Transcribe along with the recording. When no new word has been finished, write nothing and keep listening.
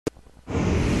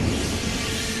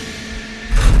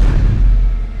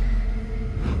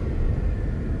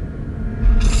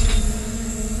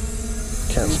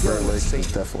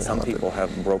Satan. Some people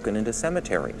have broken into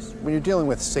cemeteries. When you're dealing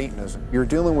with Satanism, you're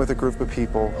dealing with a group of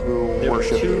people who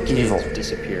worship two evil. kids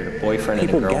disappeared, a boyfriend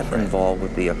People and a get girlfriend. involved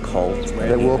with the occult.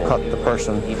 They will cut the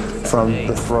person from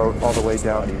the throat all the way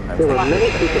down. There were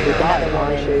many people who died Another on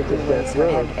woman shades who of was death her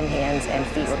road. head and hands and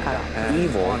feet were cut off.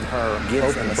 Evil On her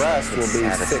gives them open a breast sense will of be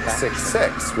satisfaction.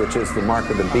 666, which is the mark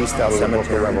of the beast out of the book of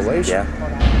Cemeteries and Revelation.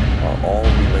 death are all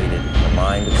related in the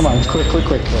mind of Come on, quick.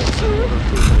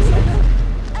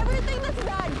 Everything that's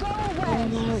bad, go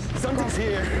away. Something's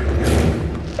here.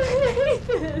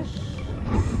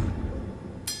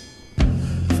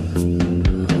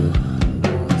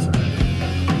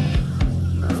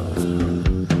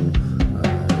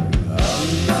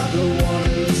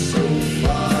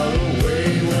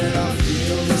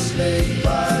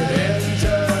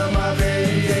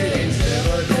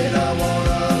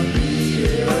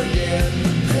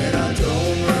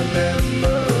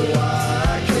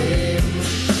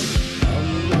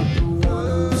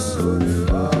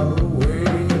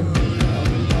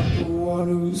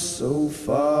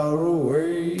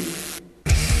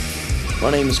 My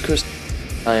name is Chris.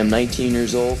 I am 19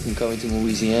 years old from Covington,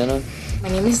 Louisiana. My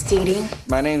name is Dee Dee.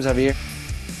 My name's Javier.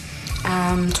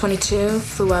 I'm 22,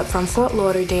 flew up from Fort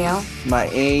Lauderdale. My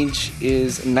age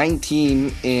is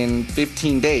 19 in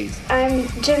 15 days. I'm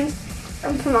Jen.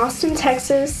 I'm from Austin,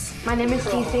 Texas. My name is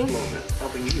Cece.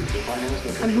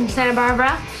 I'm from Santa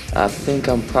Barbara. I think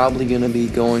I'm probably going to be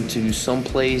going to some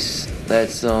place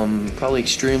that's probably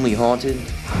extremely haunted.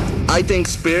 I think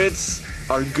spirits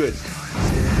are good.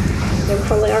 There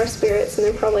probably are spirits and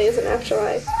there probably is an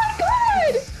afterlife.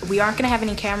 We aren't going to have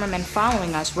any cameramen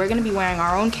following us. We're going to be wearing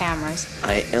our own cameras.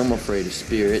 I am afraid of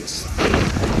spirits.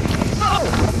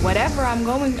 Whatever I'm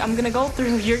going to go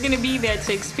through, you're going to be there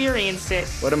to experience it.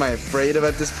 What am I afraid of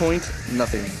at this point?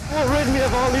 Nothing. Rid me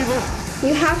of all evil.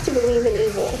 You have to believe in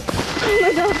evil. Oh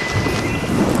my god.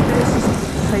 This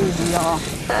is crazy, y'all.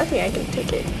 I think I can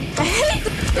take it. I hate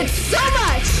it so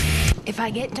much! If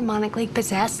I get demonically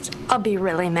possessed, I'll be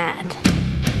really mad.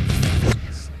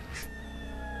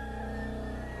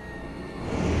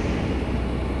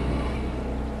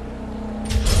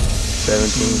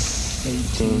 $17,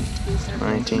 $18,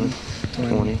 $19,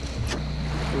 $20.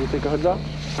 You think a hood's up?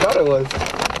 Thought it was.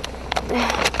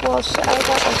 Well, I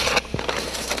got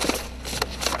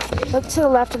it. Look to the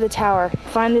left of the tower.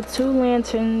 Find the two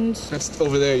lanterns. That's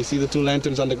over there. You see the two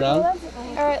lanterns on the ground? All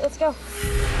right, let's go.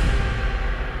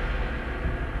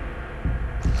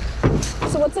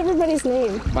 So what's everybody's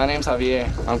name? My name's Javier.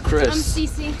 I'm Chris. I'm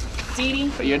Cece. Dee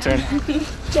Dee. Your turn.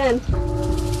 Jen.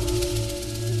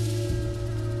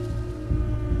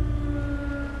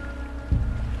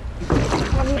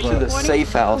 To the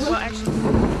safe house. Well, actually,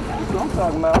 I'm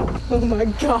talking about. oh my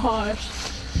gosh.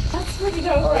 That's pretty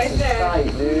dope right there.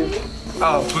 Tight, dude.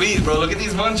 Oh, please, bro. Look at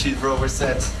these munchies, bro. We're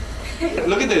set.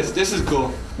 Look at this. This is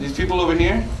cool. These people over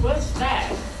here. What's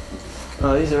that?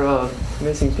 These are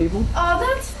missing people. Oh,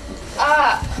 that's...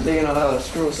 They know how to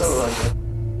screw us over like that.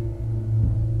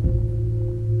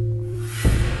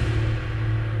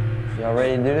 Y'all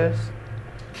ready to do this?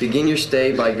 Begin your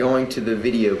stay by going to the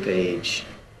video page.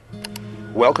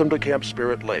 Welcome to Camp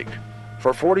Spirit Lake.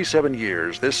 For 47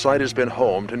 years, this site has been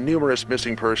home to numerous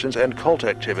missing persons and cult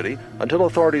activity until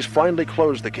authorities finally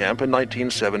closed the camp in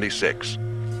 1976.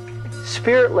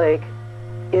 Spirit Lake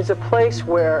is a place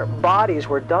where bodies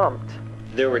were dumped.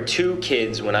 There were two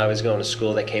kids when I was going to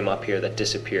school that came up here that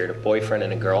disappeared, a boyfriend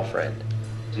and a girlfriend.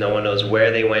 No one knows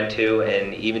where they went to,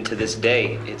 and even to this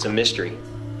day, it's a mystery.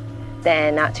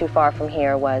 Then not too far from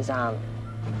here was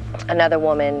another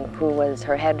woman who was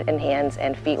her head and hands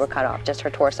and feet were cut off. Just her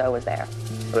torso was there.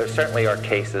 There certainly are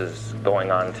cases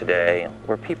going on today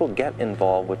where people get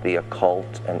involved with the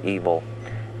occult and evil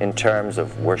in terms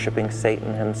of worshiping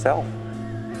Satan himself.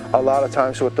 A lot of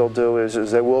times what they'll do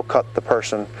is they will cut the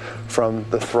person from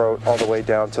the throat all the way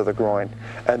down to the groin,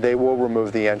 and they will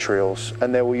remove the entrails,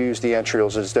 and they will use the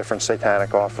entrails as different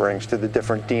satanic offerings to the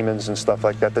different demons and stuff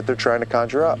like that they're trying to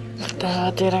conjure up. What the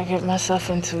hell did I get myself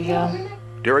into, yo?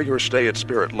 During your stay at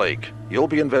Spirit Lake, you'll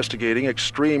be investigating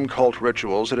extreme cult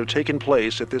rituals that have taken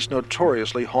place at this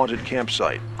notoriously haunted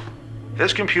campsite.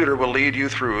 This computer will lead you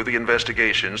through the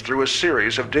investigations through a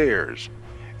series of dares.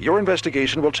 Your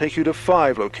investigation will take you to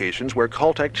 5 locations where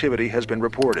cult activity has been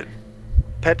reported: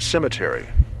 Pet Cemetery,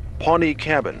 Pawnee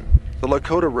Cabin, the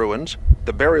Lakota Ruins,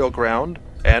 the Burial Ground,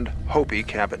 and Hopi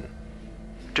Cabin.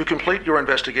 To complete your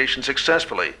investigation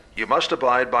successfully, you must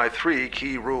abide by 3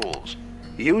 key rules.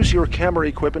 Use your camera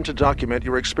equipment to document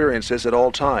your experiences at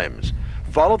all times.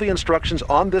 Follow the instructions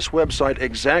on this website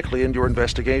exactly in your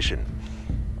investigation.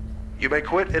 You may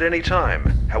quit at any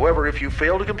time However, if you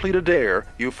fail to complete a dare,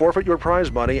 you forfeit your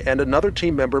prize money and another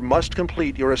team member must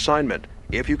complete your assignment.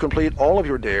 If you complete all of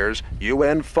your dares, you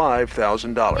win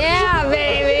 $5,000. Yeah,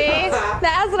 baby.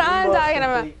 That's what I'm talking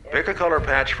about. Pick a color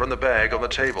patch from the bag on the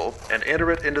table and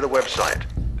enter it into the website.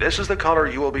 This is the color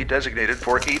you will be designated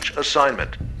for each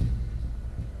assignment.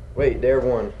 Wait, dare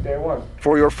one. Dare one.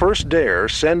 For your first dare,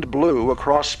 send blue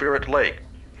across Spirit Lake.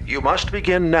 You must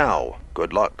begin now.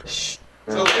 Good luck.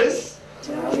 So this?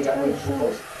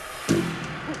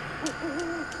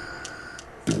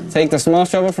 Take the small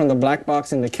shovel from the black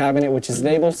box in the cabinet, which is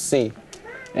labeled C.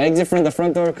 Exit from the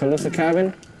front door of Calusa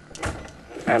cabin.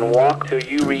 And walk till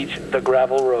you reach the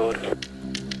gravel road.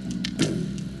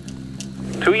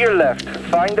 To your left,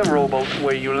 find the rowboat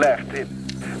where you left it,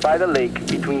 by the lake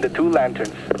between the two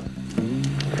lanterns.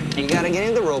 You gotta get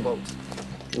in the rowboat.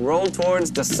 Roll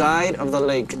towards the side of the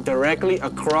lake, directly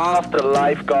across Off the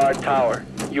lifeguard tower,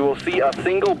 you will see a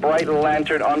single bright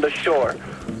lantern on the shore.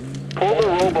 Pull the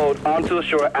rowboat onto the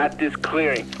shore at this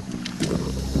clearing.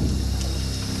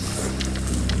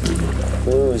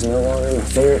 Blue is no longer my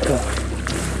favorite color.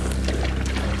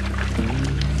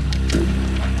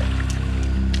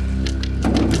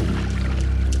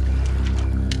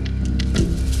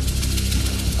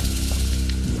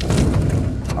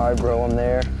 All right, bro, I'm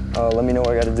there. Let me know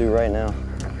what I gotta do right now.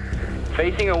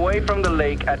 Facing away from the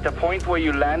lake at the point where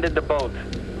you landed the boat,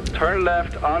 turn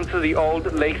left onto the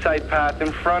old lakeside path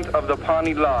in front of the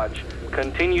Pawnee Lodge.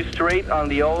 Continue straight on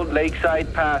the old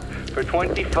lakeside path for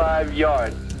 25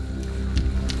 yards.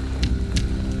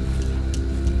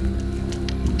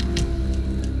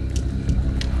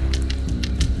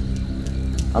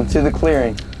 I'm to the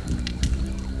clearing.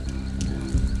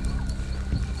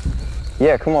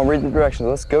 Yeah, come on, read the directions.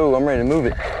 Let's go. I'm ready to move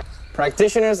it.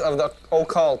 Practitioners of the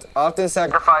occult often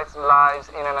sacrifice lives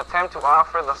in an attempt to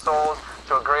offer the souls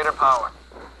to a greater power.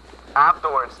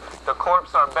 Afterwards, the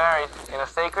corpses are buried in a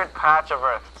sacred patch of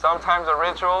earth. Sometimes a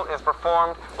ritual is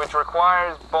performed which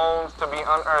requires bones to be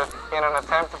unearthed in an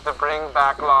attempt to bring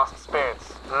back lost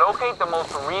spirits. Locate the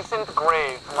most recent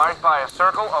grave marked by a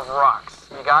circle of rocks.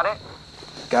 You got it?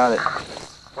 Got it.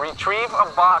 Retrieve a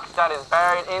box that is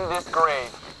buried in this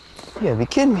grave. You gotta be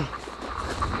kidding me.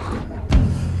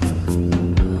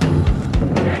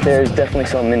 There's definitely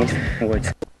so many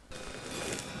woods.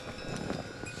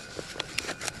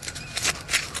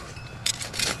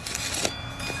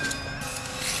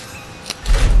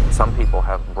 Some people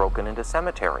have broken into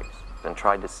cemeteries and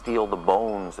tried to steal the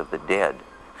bones of the dead,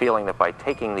 feeling that by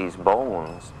taking these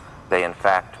bones, they in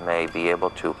fact may be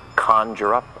able to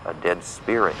conjure up a dead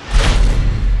spirit.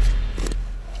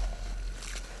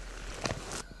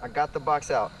 I got the box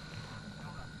out.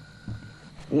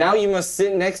 Now you must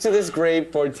sit next to this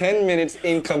grave for 10 minutes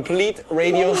in complete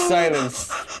radio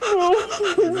silence.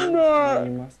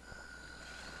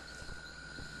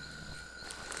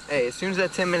 Hey, as soon as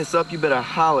that 10 minutes up, you better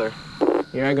holler.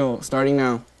 Here I go, starting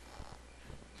now.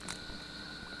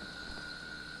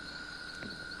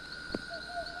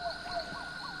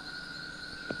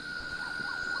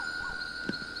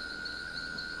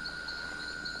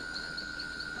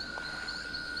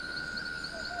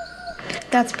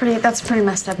 That's pretty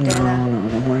messed up, Dana. No,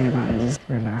 don't worry about it. Just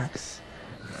relax.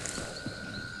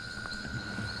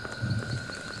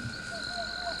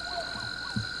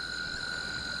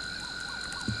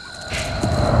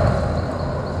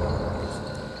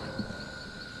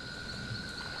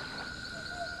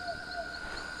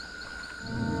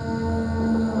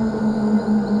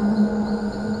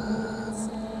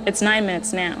 It's 9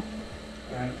 minutes now.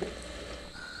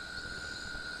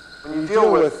 When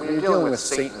you're dealing with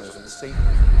Satanism,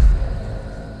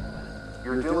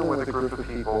 you're dealing with a group of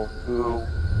people who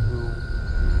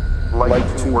like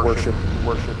to worship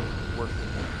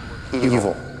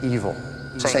evil.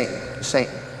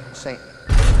 Saint.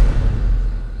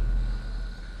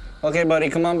 Okay, buddy,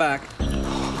 come on back.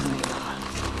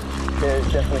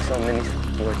 There's definitely so many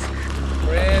woods.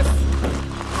 Chris.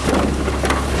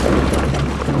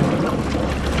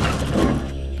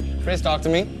 Chris, talk to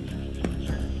me.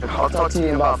 I'll talk to you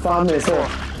in about 5 minutes.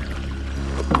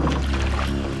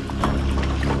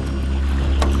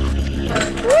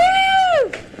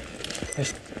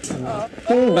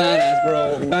 Badass,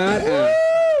 bro. Badass.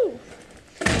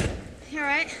 You all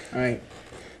right? All right.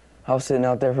 I was sitting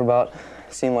out there for about,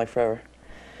 seemed like forever,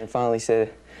 and finally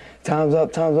said, time's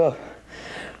up, time's up.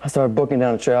 I started booking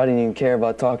down the trail. I didn't even care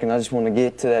about talking. I just wanted to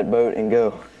get to that boat and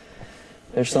go.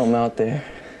 There's something out there.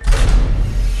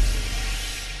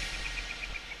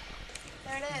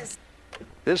 There it is.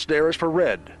 This dare is for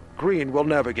red. Green will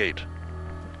navigate.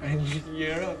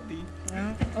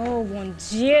 Oh, mon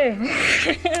Dieu.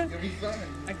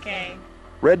 Okay.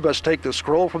 Red must take the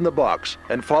scroll from the box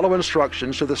and follow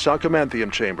instructions to the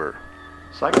psychomanthium chamber.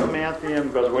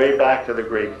 Psychomanthium goes way back to the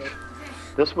Greeks.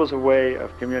 This was a way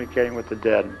of communicating with the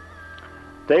dead.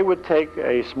 They would take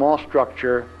a small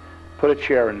structure, put a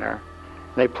chair in there,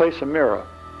 and they place a mirror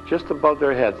just above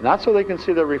their heads, not so they can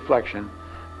see their reflection,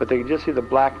 but they can just see the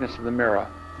blackness of the mirror.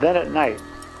 Then at night,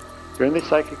 during the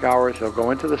psychic hours, he'll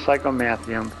go into the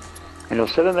psychomanthium, and he'll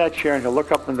sit in that chair and he'll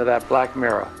look up into that black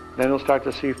mirror. Then he'll start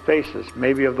to see faces,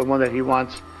 maybe of the one that he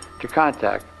wants to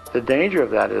contact. The danger of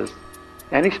that is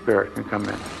any spirit can come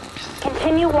in.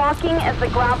 Continue walking as the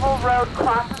gravel road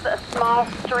crosses a small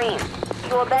stream.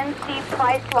 You will then see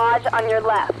Price Lodge on your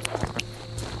left.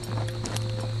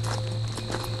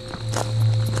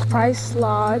 Price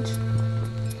Lodge.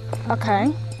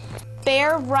 Okay.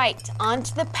 Bear right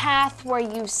onto the path where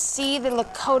you see the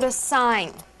Lakota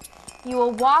sign. You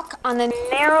will walk on the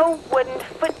Narrow wooden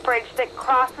footbridge that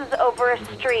crosses over a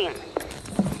stream.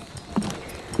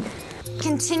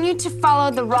 Continue to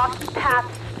follow the rocky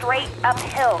Path straight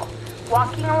uphill,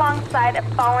 walking alongside a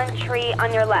fallen tree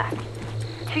on your left.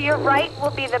 To your right will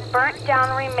be the burnt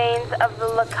down remains of the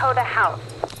Lakota house.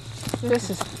 This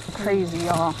is crazy,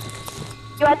 y'all.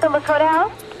 You at the Lakota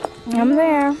house? I'm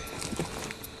there.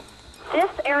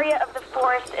 This area of the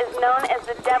forest is known as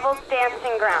the Devil's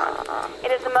Dancing Ground.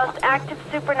 It is the most active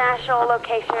supernatural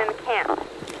location in the camp.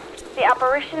 The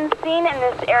apparitions seen in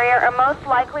this area are most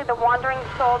likely the wandering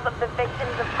souls of the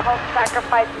victims of cult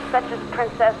sacrifices such as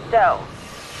Princess Doe.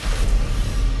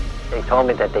 They told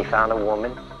me that they found a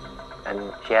woman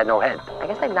and she had no head. I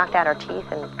guess they knocked out her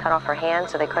teeth and cut off her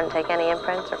hands so they couldn't take any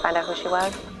imprints or find out who she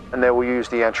was. And they will use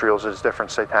the entrails as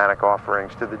different satanic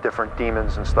offerings to the different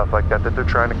demons and stuff like that they're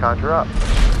trying to conjure up.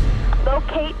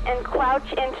 Locate and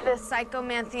crouch into the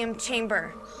psychomanthium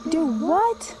chamber. Do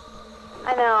what?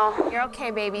 I know. You're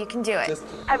okay, baby. You can do it.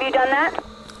 Have you done that?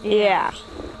 Yeah.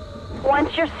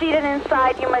 Once you're seated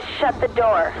inside, you must shut the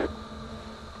door.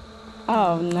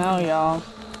 Oh no, y'all.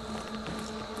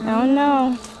 Oh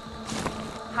no.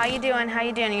 How you doing? How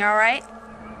you doing? You all right?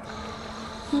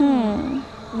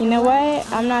 You know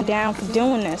what? I'm not down for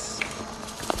doing this.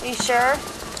 You sure?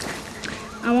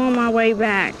 I'm on my way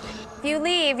back. If you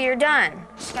leave, you're done.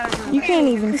 You can't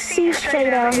even see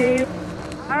straight out here.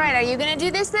 All right, are you gonna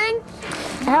do this thing?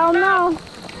 Hell no.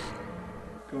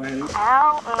 Go ahead.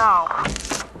 Hell no.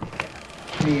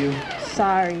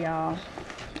 Sorry, y'all.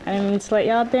 I didn't mean to let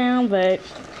y'all down, but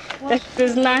that's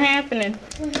just not happening.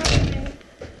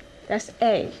 That's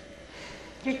A.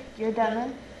 You're done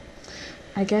then?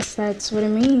 I guess that's what it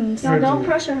means. No, don't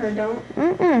pressure her, don't.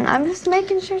 I'm just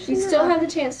making sure You still have the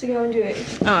chance to go and do it.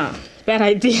 Bad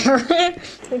idea.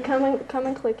 So come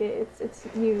and click it. It's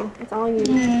you. It's all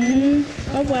you.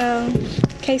 Oh well.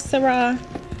 Que sera.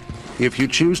 If you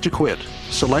choose to quit,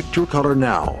 select your color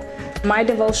now. My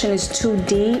devotion is too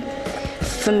deep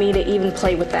for me to even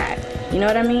play with that. You know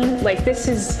what I mean? Like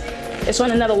it's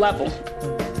on another level.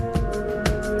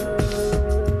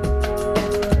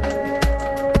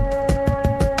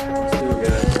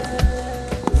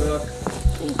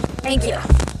 Thank you.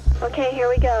 Okay, here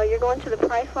we go. You're going to the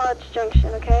Price Lodge Junction,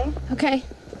 okay? Okay.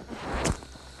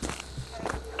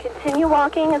 Continue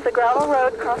walking as the gravel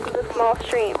road crosses a small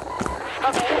stream.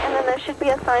 Okay, and then there should be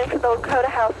a sign for the Lakota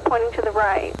house pointing to the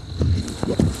right.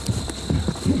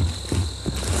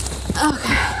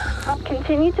 Okay.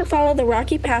 Continue to follow the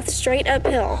rocky path straight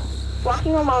uphill,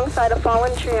 walking alongside a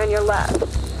fallen tree on your left.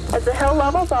 As the hill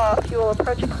levels off, you will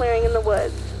approach a clearing in the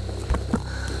woods.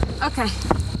 Okay.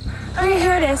 Okay,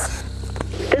 here it is.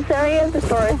 This area of the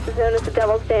forest is known as the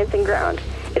Devil's Dancing Ground.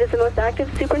 It is the most active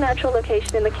supernatural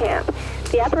location in the camp.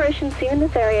 The apparitions seen in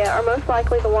this area are most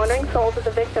likely the wandering souls of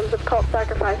the victims of cult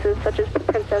sacrifices such as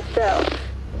Princess Doe.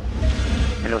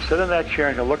 And he'll sit in that chair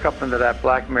and he'll look up into that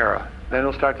black mirror. Then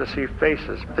he'll start to see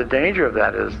faces. The danger of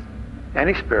that is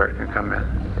any spirit can come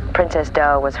in. Princess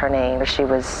Doe was her name. She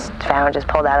was found just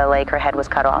pulled out of the lake. Her head was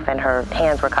cut off and her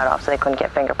hands were cut off so they couldn't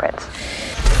get fingerprints.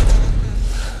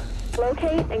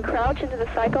 Locate and crouch into the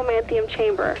psychomanthium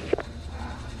chamber.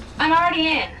 I'm already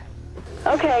in.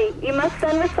 Okay, you must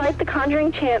then recite the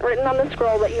conjuring chant written on the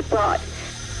scroll that you brought.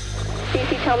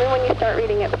 Cece, tell me when you start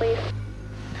reading it, please.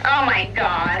 Oh my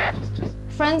God.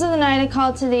 Friends of the night I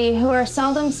call to thee, who are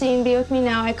seldom seen, be with me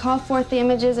now. I call forth the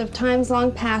images of times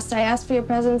long past. I ask for your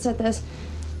presence at this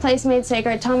place made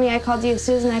sacred. Tell me I called you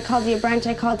Susan, I called you Brent,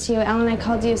 I called to you Ellen, I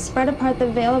called you. Spread apart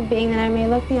the veil of being that I may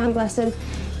look beyond blessed.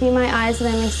 Be my eyes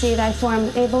that I may see thy form.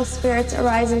 Able spirits,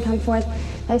 arise and come forth.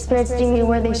 Thy spirits deem you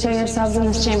worthy, show yourselves in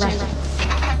this chamber.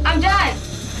 I'm done!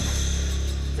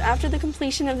 After the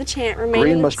completion of the chant, remain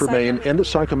Green must remain in the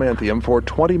psychomanthium for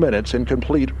 20 minutes in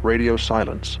complete radio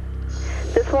silence.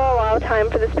 This will allow time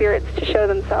for the spirits to show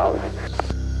themselves.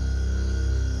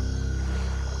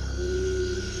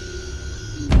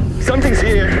 Something's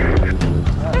here.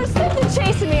 There's something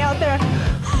chasing me out there.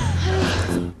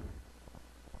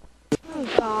 Oh,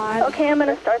 God. Okay, I'm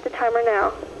going to start the timer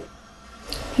now.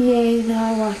 Yea, though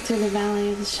I walk through the valley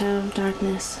of the shadow of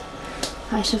darkness,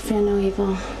 I shall fear no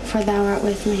evil, for thou art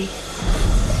with me.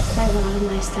 Thy rod and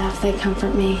thy staff, they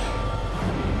comfort me.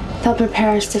 Thou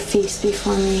preparest a feast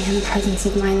before me in the presence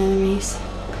of mine enemies.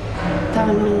 Thou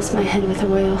anointest my head with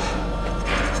oil.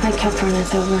 My cup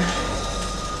runneth over.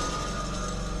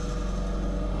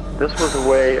 This was a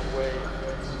way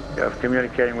of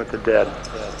communicating with the dead.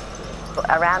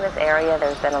 Around this area,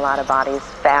 there's been a lot of bodies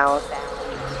found.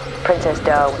 Princess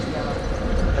Doe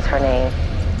was her name.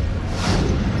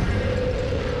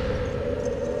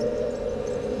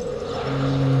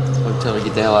 I'll tell her to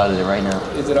get the hell out of there right now.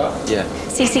 Is it off? Yeah.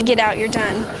 Cece, get out. You're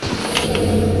done.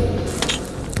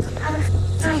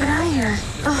 Get out of here.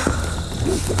 Oh.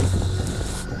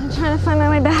 I'm trying to find my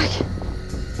way back.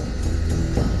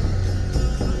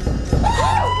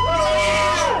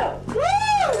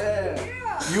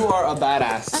 You are a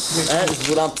badass. That is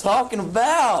what I'm talking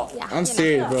about. Yeah, I'm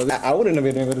serious, bro. I wouldn't have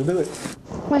been able to do it.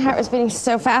 My heart was beating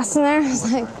so fast in there.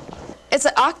 It's like, it's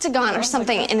an octagon or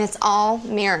something, and it's all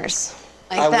mirrors.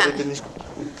 Like I would that. have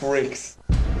been bricks.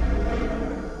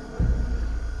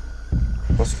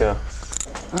 Let's go.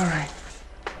 All right.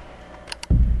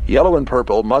 Yellow and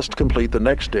purple must complete the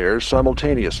next stairs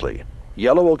simultaneously.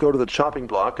 Yellow will go to the chopping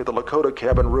block at the Lakota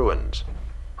cabin ruins.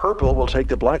 Purple will take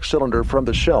the black cylinder from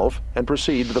the shelf and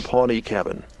proceed to the Pawnee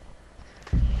cabin.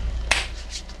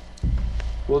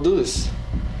 We'll do this.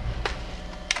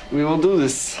 We will do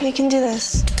this. We can do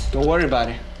this. Don't worry about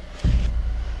it.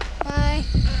 Bye.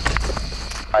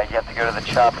 All right, you have to go to the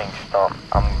chopping stump.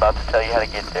 I'm about to tell you how to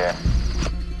get there.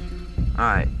 All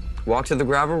right, walk to the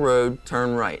gravel road,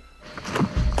 turn right.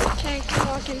 Okay, keep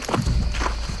walking.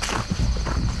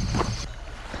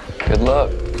 Good luck.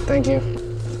 Thank you.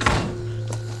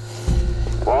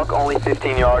 Walk only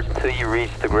 15 yards until you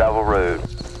reach the gravel road.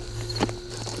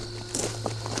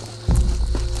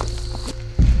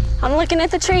 I'm looking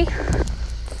at the tree.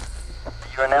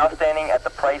 You are now standing at the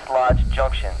Price Lodge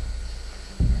Junction.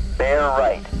 Bear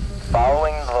right,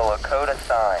 following the Lakota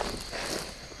sign.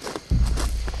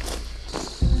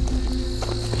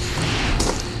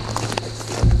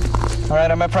 All right,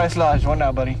 I'm at Price Lodge. What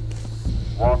now, buddy?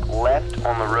 Walk left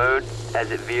on the road as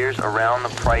it veers around the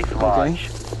Price Lodge.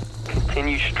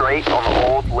 Continue straight on the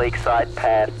old lakeside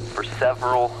path for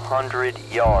several hundred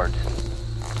yards.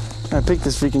 I picked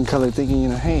this freaking color thinking,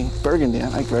 hey, burgundy. I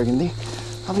like burgundy.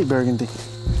 I'll be burgundy.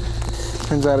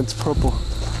 Turns out it's purple.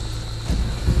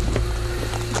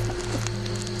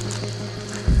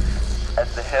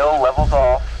 As the hill levels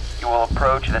off, you will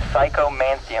approach the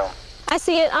Psychomanthium. I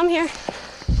see it. I'm here.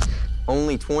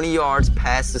 Only 20 yards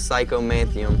past the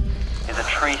Psychomanthium is a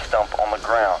tree stump on the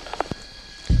ground.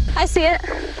 I see it.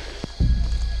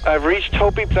 I've reached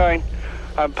Hopi Plain.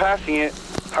 I'm passing it.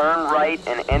 Turn right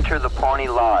and enter the Pawnee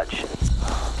Lodge.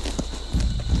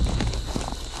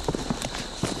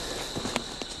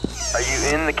 Are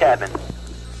you in the cabin?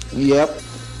 Yep.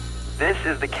 This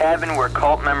is the cabin where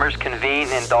cult members convene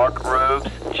in dark robes,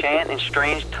 chant in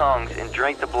strange tongues, and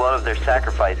drink the blood of their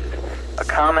sacrifices. A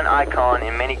common icon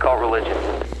in many cult religions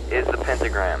is the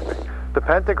pentagram. The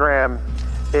pentagram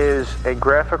is a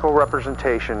graphical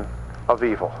representation of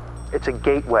evil. It's a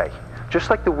gateway. Just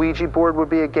like the Ouija board would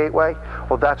be a gateway,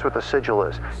 well, that's what the sigil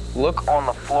is. Look on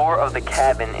the floor of the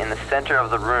cabin in the center of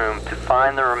the room to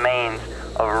find the remains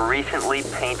of a recently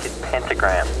painted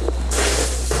pentagram.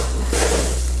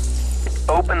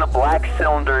 Open the black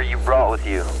cylinder you brought with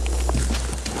you.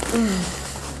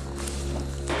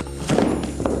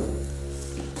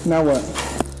 Now what?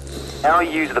 Now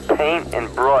use the paint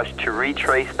and brush to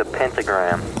retrace the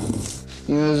pentagram.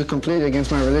 This is completely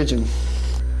against my religion.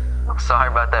 I'm sorry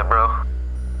about that, bro.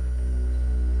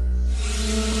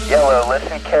 Yellow,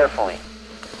 listen carefully.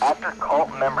 After cult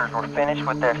members were finished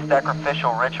with their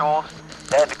sacrificial rituals,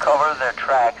 they had to cover their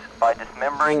tracks by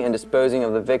dismembering and disposing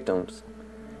of the victims.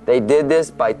 They did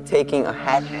this by taking a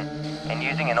hatchet and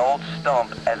using an old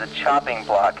stump as a chopping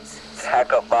block to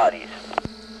hack up bodies.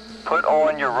 Put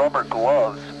on your rubber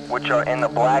gloves, which are in the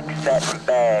black satin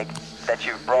bag that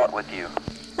you've brought with you.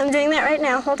 I'm doing that right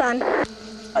now. Hold on.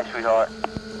 Hi, sweetheart.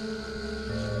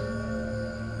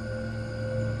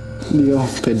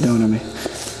 Dios, perdóname.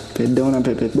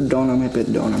 Perdóname, perdóname,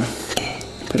 perdóname.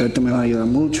 Pero esto me va a ayudar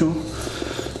mucho.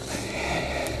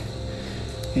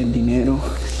 El dinero.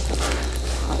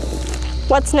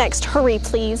 What's next? Hurry,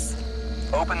 please.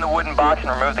 Open the wooden box and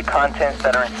remove the contents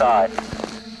that are inside.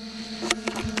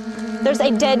 There's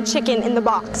a dead chicken in the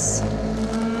box.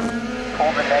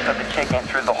 Pull the neck of the chicken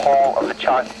through the hole of the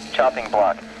chopping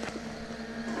block.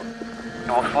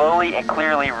 You will slowly and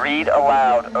clearly read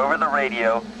aloud over the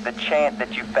radio the chant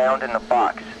that you found in the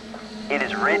box. It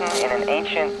is written in an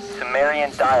ancient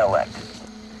Sumerian dialect.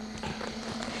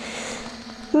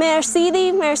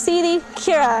 Mercidi,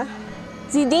 Kira.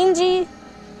 Zidinji,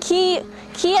 Kia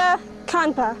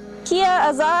Kanpa. Kia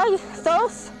Azag,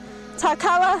 Thoth,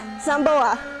 Takala,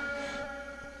 Zamboa.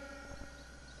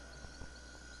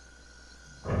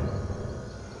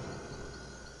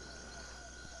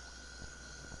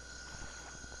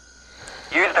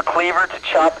 Use the cleaver to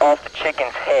chop off the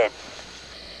chicken's head.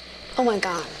 Oh my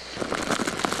God.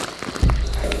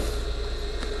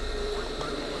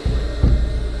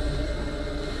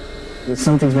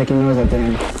 Something's making noise out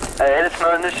there. It's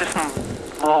nothing, it's just some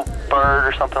little bird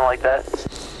or something like that.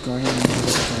 Go ahead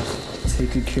and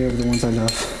take good care of the ones I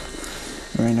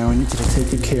love. Right now, I need you to take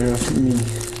good care of me.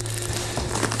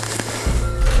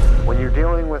 When you're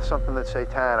dealing with something that's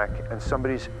satanic and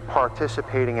somebody's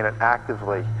participating in it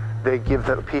actively, they give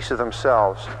a piece of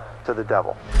themselves to the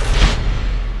devil.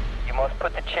 You must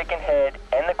put the chicken head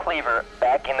and the cleaver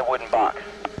back in the wooden box.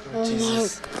 Oh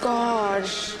Jesus. My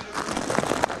gosh.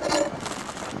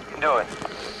 You can do it.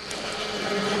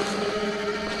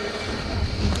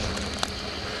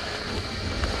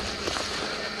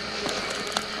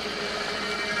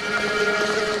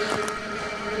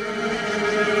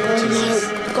 Oh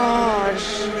my gosh.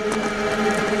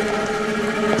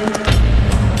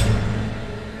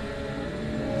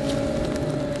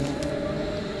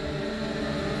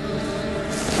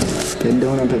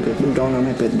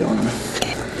 Perdóname.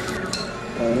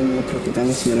 Padre mío, que está en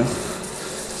el cielo.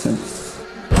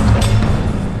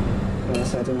 Bendito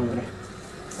sea tu nombre.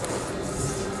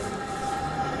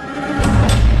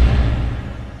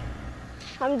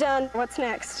 I'm done. What's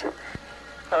next?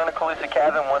 I'm going to close the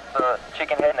cabin with the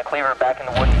chicken head and the cleaver back in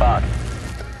the wooden box.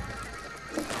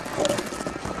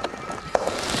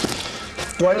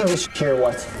 Do I need this here or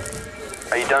what?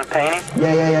 Are you done painting?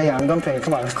 Yeah. I'm done painting.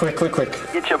 Come on, quick.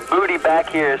 Get your booty back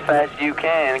here as fast as you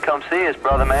can and come see us,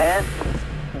 brother man.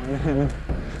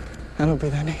 Hallowed be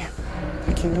thy name.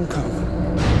 Thy kingdom come.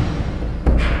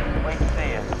 Wait to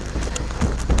see you.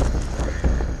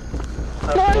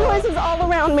 More noises all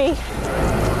around me.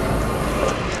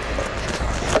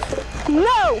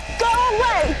 No! Go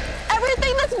away!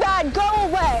 Everything that's bad, go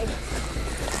away!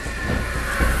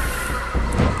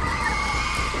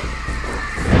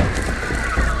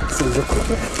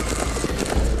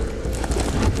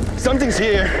 Something's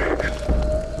here.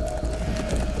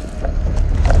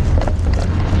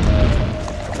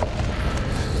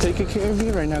 Take good care of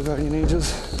you right now, guardian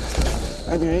angels.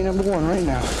 I'm your number one right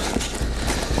now.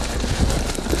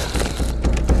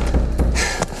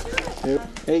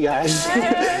 Hey guys.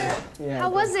 Yeah, how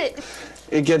was it?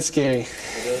 It gets scary.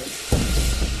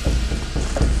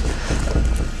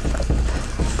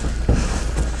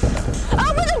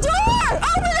 Open the door!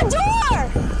 Open the door!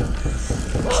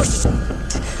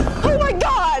 Oh my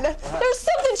God! There's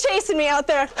something chasing me out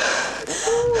there.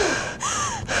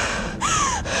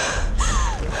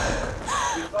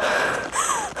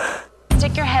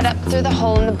 Stick your head up through the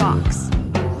hole in the box.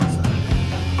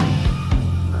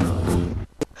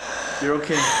 You're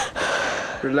okay.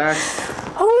 Relax.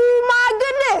 Oh my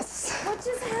goodness! What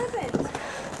just happened?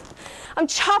 I'm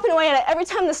chopping away at it. Every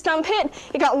time the stump hit,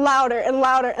 it got louder and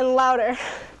louder and louder.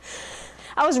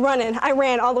 I was running. I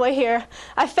ran all the way here.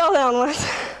 I fell down once.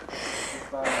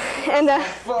 And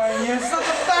Fine, you're such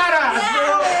a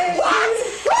badass! What?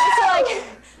 It's like,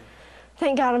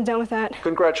 thank God I'm done with that.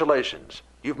 Congratulations.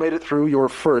 You've made it through your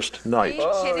first night.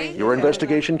 Your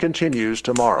investigation continues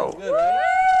tomorrow.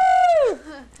 Woo!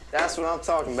 That's what I'm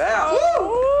talking about.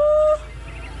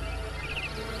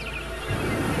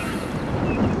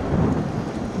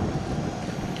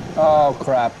 Oh,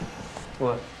 crap.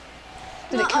 What?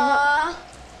 Did it come up?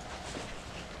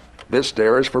 This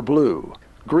stair is for blue.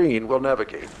 Green will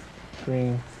navigate.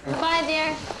 Green. Bye,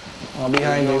 dear. I'll be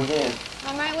behind you.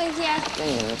 I'm right with you.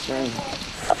 Damn, that's right.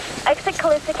 Exit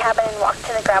Calusa cabin and walk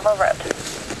to the gravel road.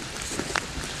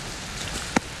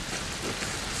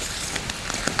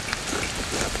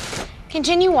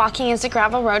 Continue walking as the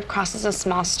gravel road crosses a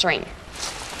small stream.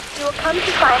 You will come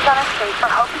to signs on a street for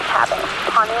Hopi Cabin,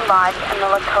 Pawnee Lodge, and the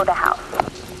Lakota House.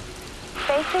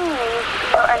 Facing these,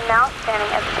 you are now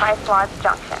standing at Price Lodge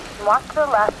Junction. Walk to the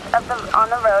left on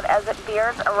the road as it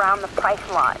veers around the Price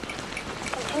Lodge.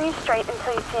 Continue straight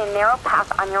until you see a narrow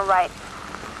path on your right.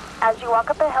 As you walk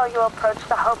up a hill, you will approach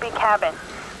the Hopi Cabin.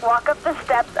 Walk up the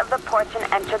steps of the porch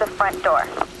and enter the front door.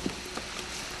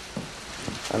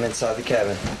 I'm inside the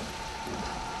cabin.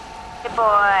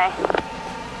 boy.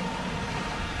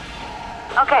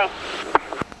 Okay.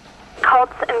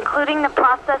 Cults, including the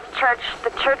Process Church,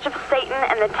 the Church of Satan,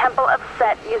 and the Temple of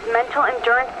Set, use mental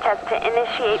endurance tests to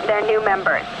initiate their new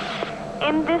members.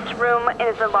 In this room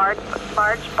is a large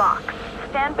box.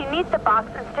 Stand beneath the box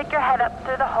and stick your head up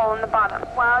through the hole in the bottom.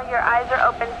 While your eyes are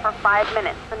open for 5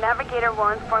 minutes, the navigator will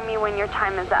inform you when your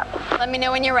time is up. Let me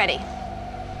know when you're ready.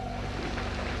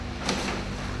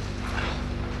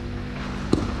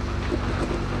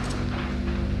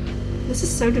 This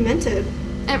is so demented.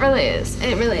 It really is.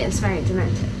 It really is very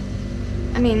demented.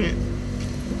 I mean,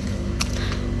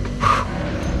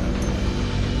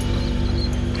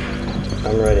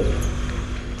 I'm ready.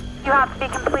 You have to be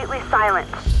completely silent.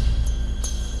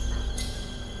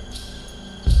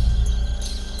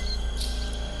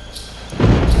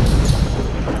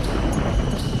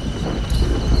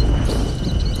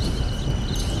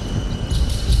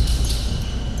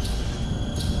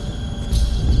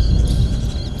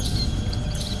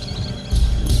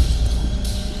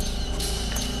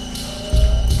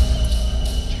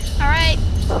 all right.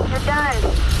 You're done.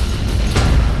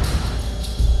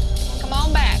 Come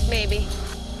on back, baby.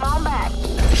 Come on back.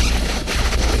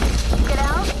 Get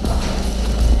out.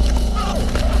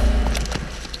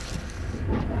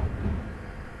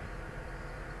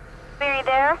 Are you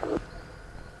there?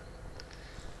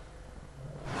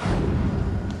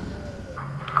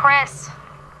 Chris.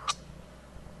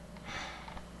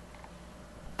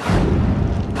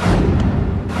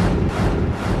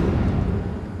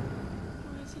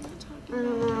 I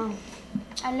don't know.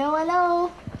 Hello,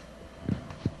 hello.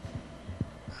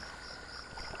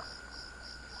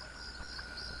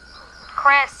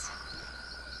 Chris.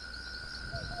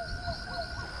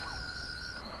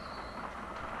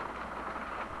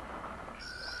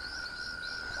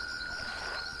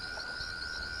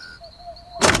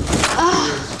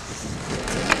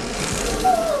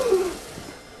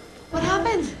 What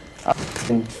happened? I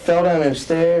fell down those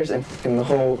stairs and the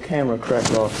whole camera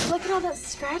cracked off. Look at all the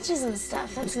scratches and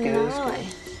stuff. That's It's good, it's gnarly.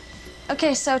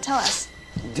 Okay, so tell us.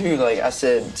 Dude, like I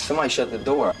said, somebody shut the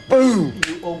door. Boom!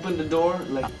 You opened the door?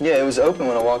 Like, Yeah, it was open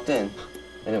when I walked in,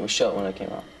 and it was shut when I came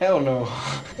out. hell no.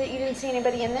 That you didn't see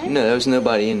anybody in there? No, there was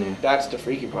nobody in there. That's the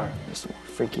freaky part. That's the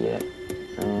freaky yet.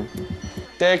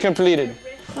 They're completed.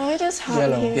 Oh, it is hot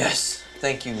Yellow. here. Yes.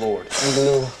 Thank you, Lord. And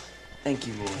blue. Thank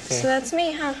you, Lord. So that's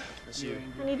me, huh?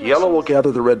 I need Yellow will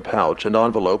gather the red pouch and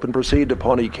envelope and proceed to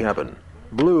Pawnee Cabin.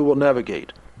 Blue will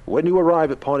navigate. When you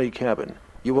arrive at Pawnee Cabin,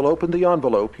 you will open the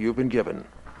envelope you've been given.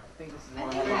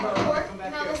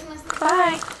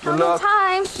 Bye. Good luck.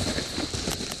 Time.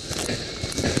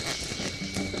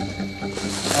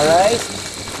 All right.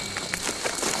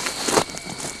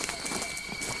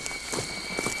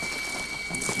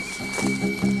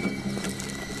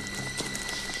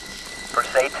 For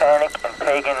satanic and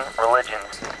pagan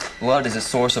religions, Blood is a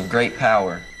source of great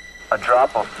power. a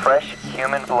drop of fresh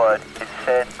human blood is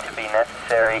said to be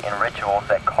necessary in rituals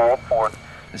that call forth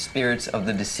The spirits of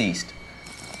the deceased.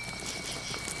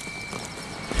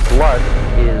 Blood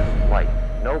is life.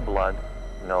 No blood,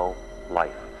 no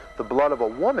life. The blood of a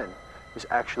woman is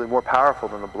actually more powerful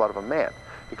than the blood of a man,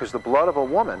 because the blood of a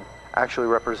woman actually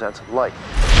represents life.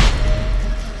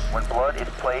 when blood is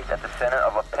placed at the center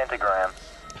of a pentagram.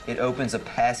 It opens a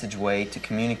passageway to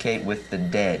communicate with the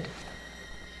dead.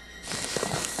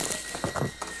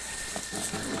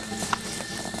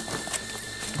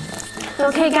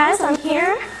 Okay, guys, I'm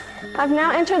here. I've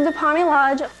now entered the Pawnee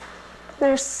Lodge.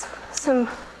 There's some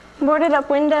boarded up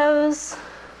windows.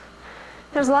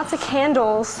 There's lots of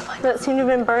candles that seem to have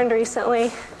been burned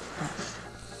recently.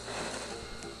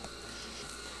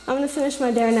 I'm gonna finish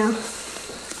my dare now.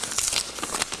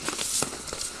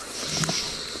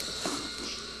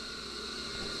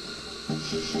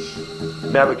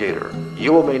 Navigator,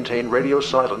 you will maintain radio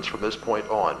silence from this point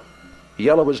on.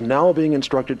 Yellow is now being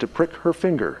instructed to prick her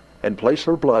finger and place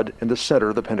her blood in the center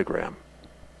of the pentagram.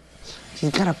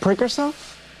 She's gotta prick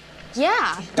herself?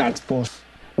 Yeah. That's bullshit.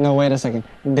 No, wait a second.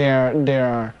 There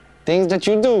are things that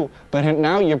you do, but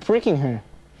now you're pricking her.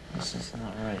 This is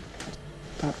not right.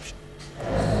 Stop.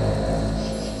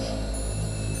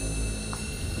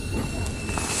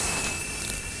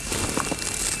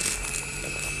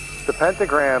 The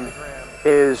pentagram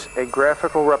is a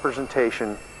graphical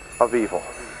representation of evil.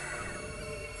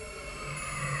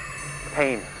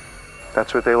 Pain.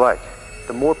 That's what they like.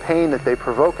 The more pain that they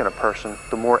provoke in a person,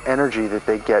 the more energy that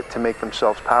they get to make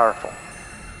themselves powerful.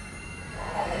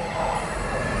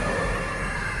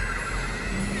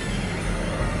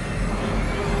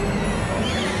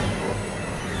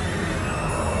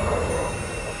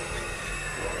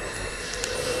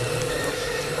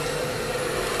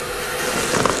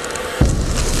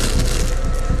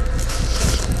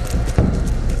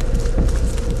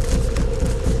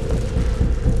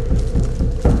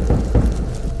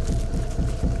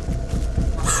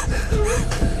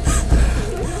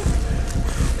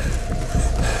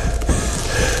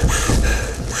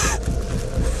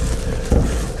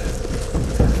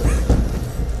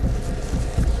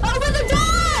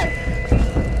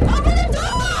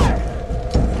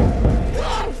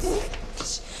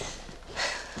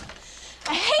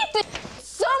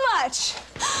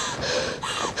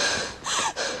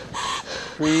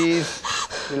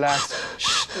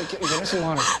 Get her some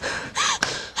water.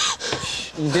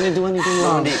 You didn't do anything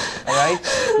wrong, all right?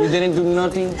 You didn't do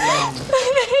nothing wrong.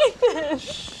 I hate this.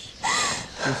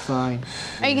 You're fine.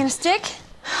 Are you gonna stick?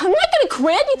 I'm not gonna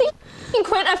quit. You think you can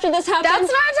quit after this happens?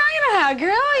 That's what I'm talking about,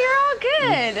 girl. You're all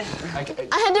good.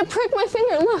 I had to prick my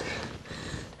finger. Look.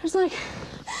 There's like...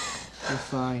 You're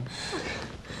fine.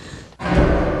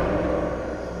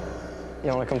 You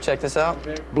wanna come check this out?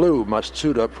 Blue must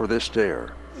suit up for this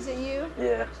dare. Is it you?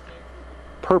 Yeah.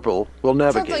 Purple will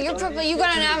navigate. Purple, you're purple. You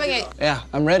gotta navigate. Yeah,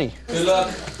 I'm ready. Good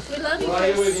luck. We love you,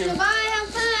 Bye, with you. Goodbye, have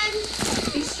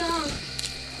fun. Be strong.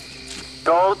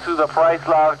 Go to the Price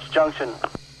Lodge Junction.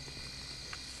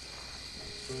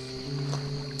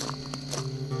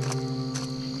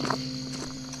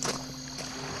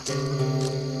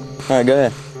 All right, go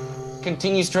ahead.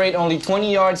 Continue straight, only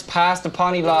 20 yards past the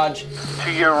Pawnee Lodge.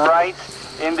 To your right,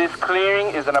 in this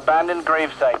clearing, is an abandoned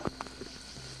gravesite.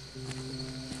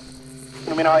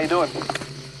 Let me know how you're doing.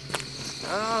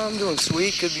 I'm doing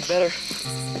sweet. Could be better.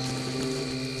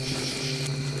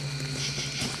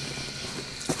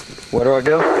 Where do I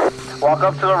go? Walk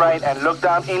up to the right and look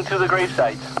down into the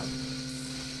gravesite.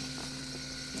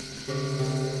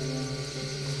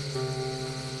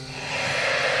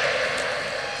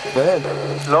 Go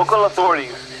ahead. Local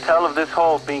authorities tell of this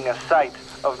hole being a site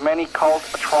of many cult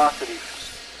atrocities.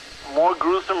 More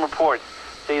gruesome reports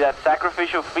say that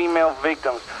sacrificial female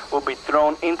victims will be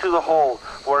thrown into the hole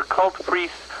where cult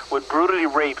priests would brutally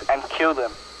rape and kill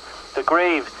them. The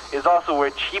grave is also where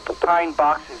cheap pine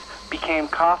boxes became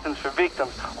coffins for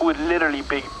victims who would literally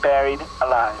be buried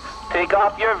alive. Take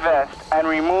off your vest and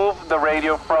remove the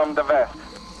radio from the vest.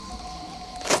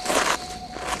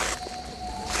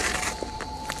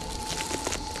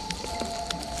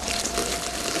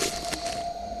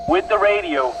 With the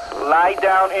radio, lie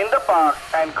down in the box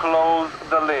and close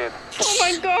the lid. Oh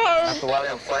my God. After a while,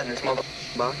 I'm flattening this mother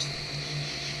box.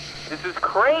 This is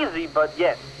crazy, but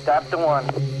yes, that's the one.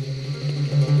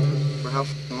 For how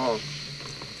long?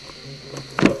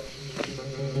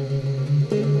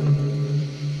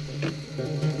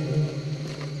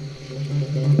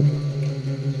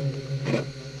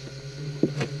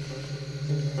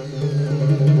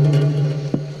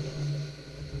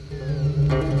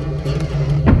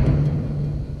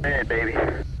 Hey, baby.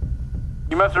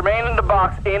 You must remain in the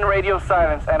box in radio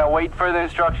silence and await further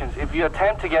instructions. If you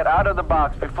attempt to get out of the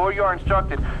box before you are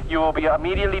instructed, you will be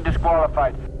immediately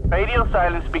disqualified. Radio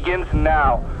silence begins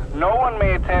now. No one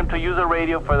may attempt to use a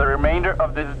radio for the remainder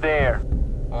of this dare.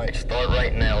 All right, start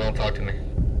right now. Don't talk to me.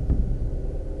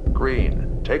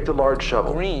 Green, take the large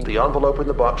shovel, Green. the envelope in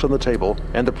the box on the table,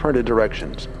 and the printed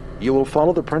directions. You will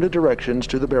follow the printed directions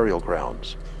to the burial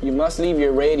grounds. You must leave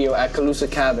your radio at Calusa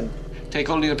Cabin. Take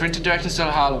only the printed directions to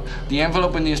the hollow, the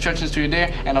envelope and the instructions to your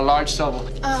dare, and a large shovel.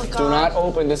 Oh, God. Do not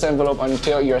open this envelope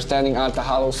until you are standing at the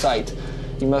hollow site.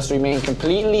 You must remain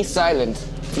completely silent.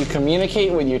 If you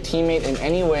communicate with your teammate in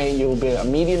any way, you will be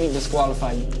immediately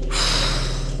disqualified.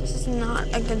 This is not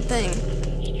a good thing.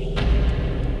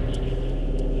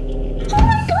 Oh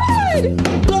my God!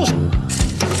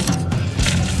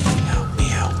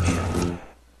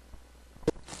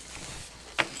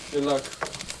 Good luck.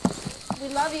 We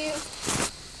love you.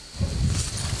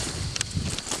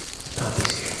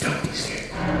 Don't be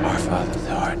scared. Our Father,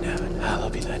 who art in heaven,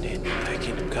 hallowed be thy name. Thy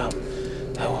kingdom come,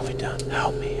 thy will be done.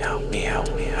 Help me, help me,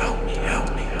 help me, help me,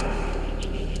 help me.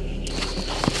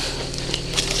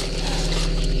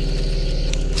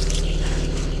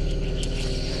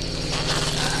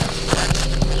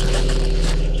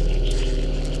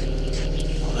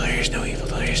 There is no evil,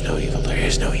 there is no evil, there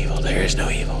is no evil, there is no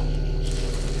evil.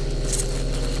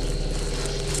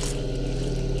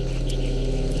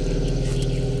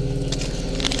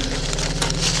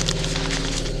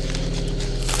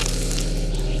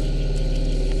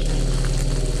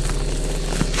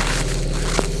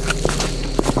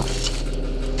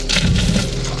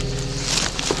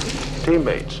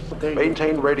 Teammates,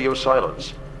 maintain radio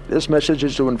silence. This message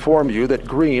is to inform you that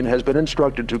Green has been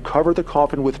instructed to cover the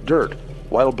coffin with dirt,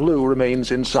 while Blue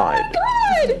remains inside.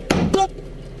 God!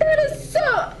 That is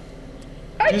so...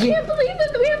 I can't believe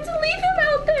that we have to leave him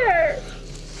out there!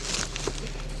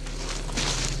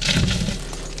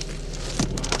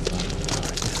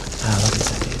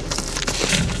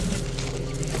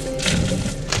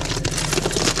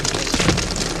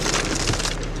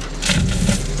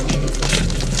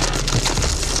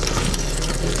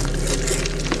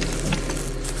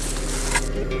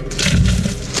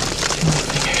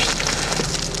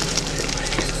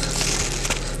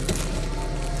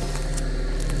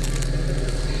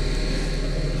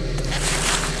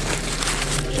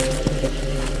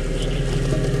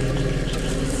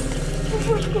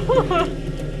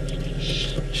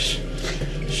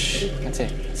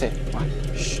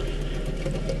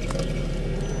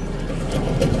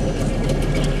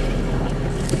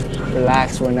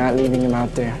 Relax, we're not leaving him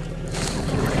out there.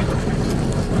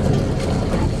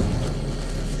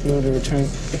 Feel the return.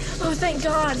 Oh, thank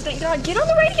God, thank God. Get on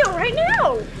the radio right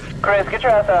now. Chris, get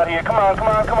your ass out here. Come on, come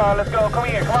on, come on. Let's go. Come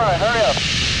here. Come on. Hurry up.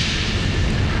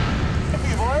 Come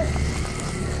here, boy.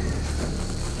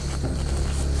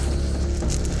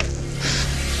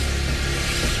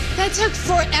 That took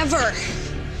forever.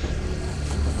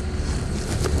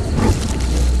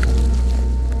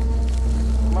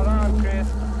 Come on, Chris.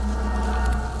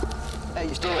 Hey,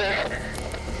 you still there?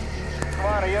 Come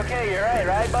on, are you okay? You're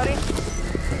right, buddy?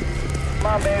 Come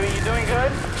on, baby. You doing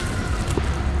good?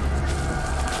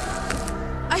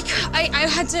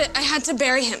 I had to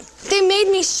bury him. They made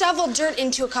me shovel dirt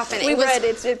into a coffin. We read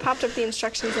it. It popped up the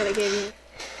instructions that it gave you.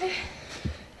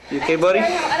 You okay, buddy?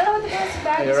 I don't know what the plastic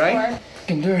bag You is alright?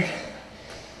 for. Dirt.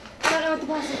 I don't know what the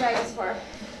plastic bag is for.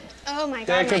 Oh my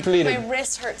They're God, completed. my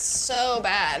wrist hurts so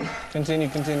bad. Continue,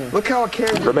 continue. Look how it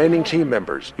carries. Remaining team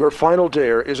members, your final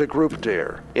dare is a group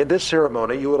dare. In this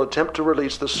ceremony, you will attempt to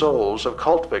release the souls of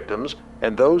cult victims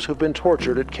and those who've been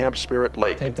tortured at Camp Spirit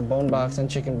Lake. Take the bone box and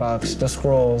chicken box, the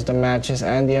scrolls, the matches,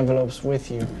 and the envelopes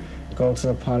with you. Go to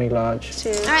the Pawnee Lodge.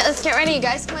 All right, let's get ready, you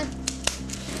guys. Come on.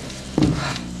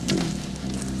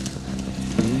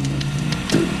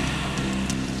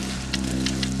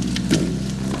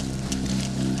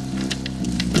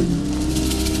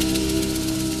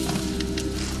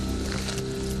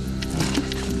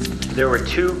 There were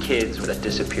 2 kids that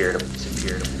disappeared.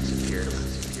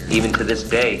 Even to this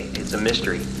day, it's a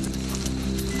mystery.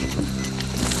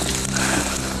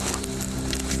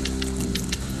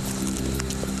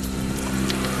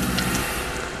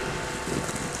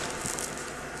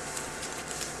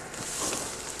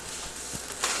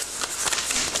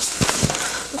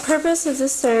 The purpose of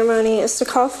this ceremony is to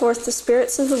call forth the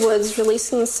spirits of the woods,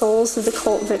 releasing the souls of the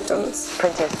cult victims.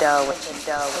 Princess Doe.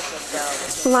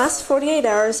 The last 48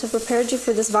 hours have prepared you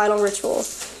for this vital ritual.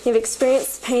 You've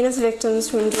experienced the pain of the victims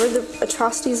who endured the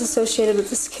atrocities associated with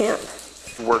this camp.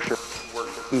 Worship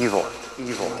evil.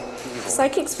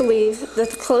 Psychics believe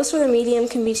that the closer the medium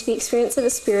can be to the experience of a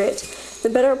spirit, the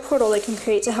better a portal they can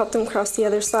create to help them cross the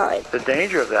other side. The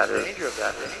danger of that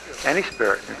is any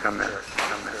spirit can come in.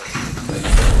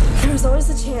 There is always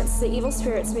a chance that evil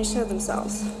spirits may show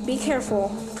themselves. Be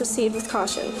careful. Proceed with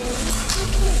caution.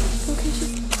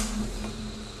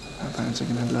 My parents are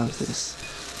gonna love this.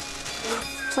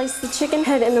 Place the chicken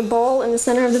head in a bowl in the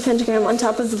center of the pentagram on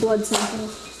top of the blood sample.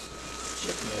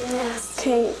 Yes.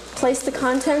 Okay, place the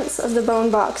contents of the bone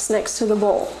box next to the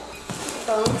bowl.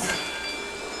 Bones?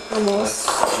 Almost.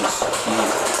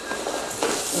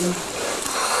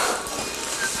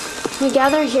 We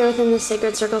gather here within the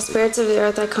sacred circle, spirits of the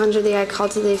earth, I conjure thee, I call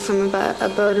to thee from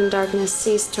abode in darkness,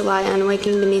 cease to lie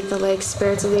unwaking beneath the lake.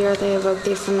 Spirits of the earth, I evoke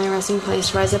thee from thy resting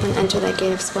place, rise up and enter thy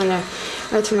gate of splendor.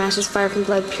 Earth from ashes, fire from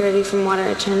blood, purity from water,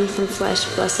 eternity from flesh.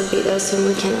 Blessed be those whom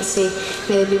we cannot see,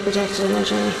 may they be protected in their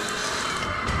journey.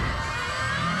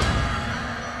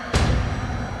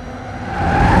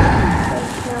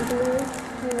 Now, Blue,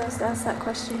 you must ask that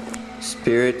question.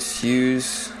 Spirits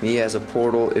use me as a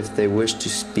portal if they wish to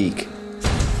speak.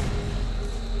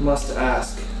 Must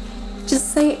ask.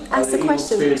 Just say, ask the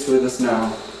question. Spirits with us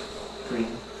now. Green.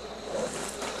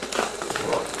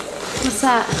 What's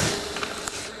that?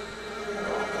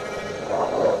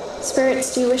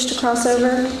 Spirits, do you wish to cross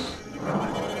over?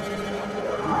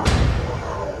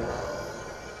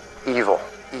 Evil.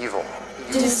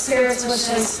 Do the spirits wish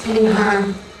us any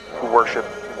harm? Worship.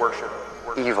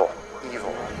 Evil.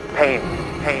 Pain.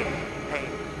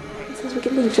 It says we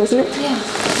can leave, doesn't it? Yeah.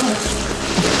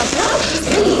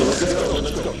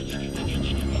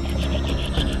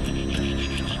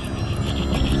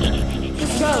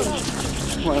 Let's go.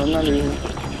 Well, I'm not even.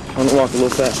 I'm gonna walk a little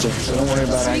faster. So don't worry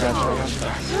about it, I got you.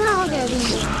 We're all good.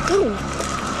 Ooh.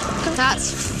 That's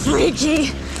freaky.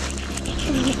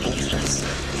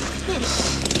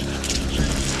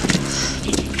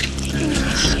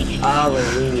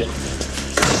 Hallelujah.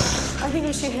 I think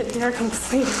we should hit dare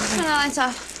complete. Turn the lights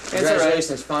off.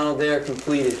 Congratulations, final dare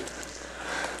completed.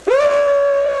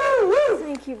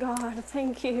 Thank you, God.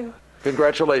 Thank you.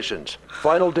 Congratulations.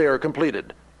 Final dare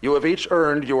completed. You have each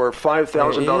earned your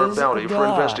 $5,000 bounty for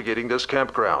investigating this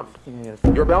campground.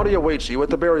 Your bounty awaits you at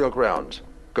the burial grounds.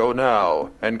 Go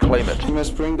now and claim it. You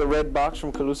must bring the red box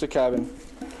from Calusa Cabin.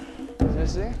 Is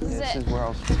This is where I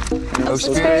was. O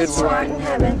spirits who art in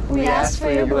heaven, we ask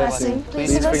for your blessing.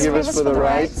 Please forgive us for the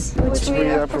rites which we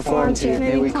have performed here.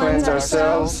 May we cleanse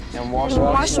ourselves and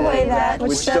wash away that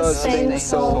which does stain the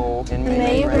soul. And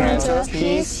may you grant us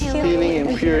peace, healing,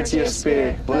 and purity of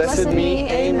spirit. Blessed me,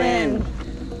 amen.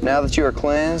 Now that you are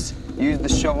cleansed, use the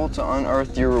shovel to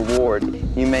unearth your reward.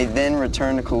 You may then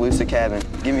return to Calusa Cabin.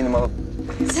 Give me the mother.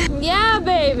 Yeah,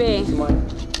 baby.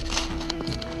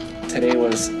 Today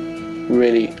was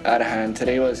really out of hand.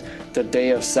 Today was the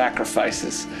day of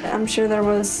sacrifices. I'm sure there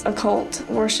was a cult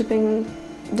worshiping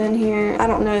down here. I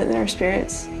don't know that there are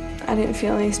spirits. I didn't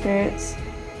feel any spirits.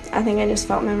 I think I just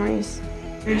felt memories.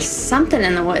 There's something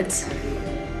in the woods.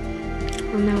 I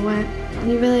don't know what.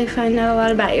 You really find out a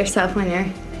lot about yourself when you're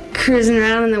cruising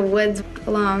around in the woods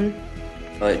alone.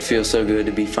 It feels so good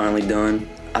to be finally done.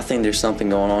 I think there's something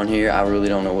going on here. I really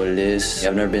don't know what it is.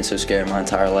 I've never been so scared in my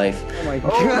entire life. Oh my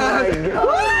God!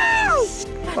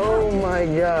 Oh my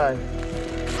God!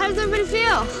 How does everybody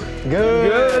feel?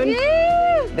 Good.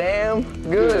 Yeah. Damn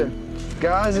good.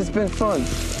 Guys, it's been fun.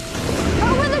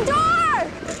 Open the door!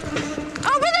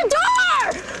 Open the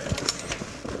door!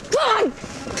 God!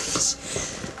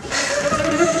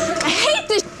 I hate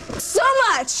this so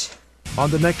much! On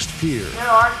the next pier. There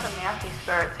are some nasty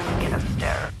spirits who get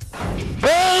upstairs.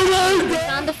 We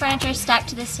found the furniture stacked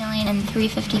to the ceiling in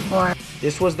 354.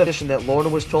 This was the mission that Lorna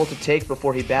was told to take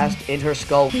before he basked in her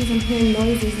skull. Please, I'm hearing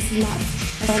noises. This is not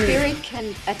A spirit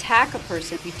can attack a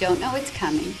person if you don't know it's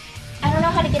coming. I don't know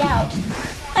how to get out.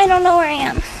 I don't know where I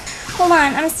am. Hold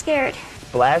on, I'm scared.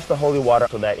 Splash the holy water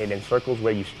so that it encircles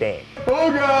where you stand. Oh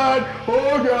God!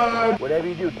 Oh God! Whatever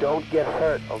you do, don't get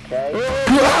hurt, okay?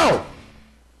 No!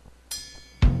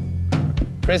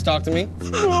 Chris, talk to me.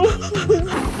 All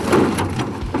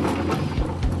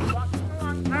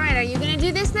right, are you gonna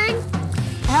do this thing?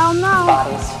 Hell no.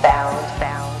 Bodies found.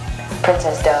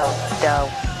 Princess Doe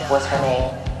was her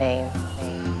name.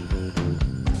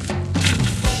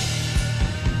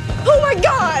 Oh my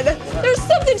God! There's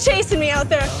something chasing me out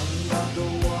there.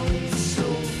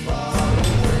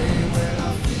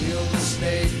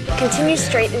 Continue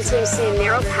straight until you see a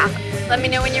narrow path. Let me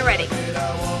know when you're ready.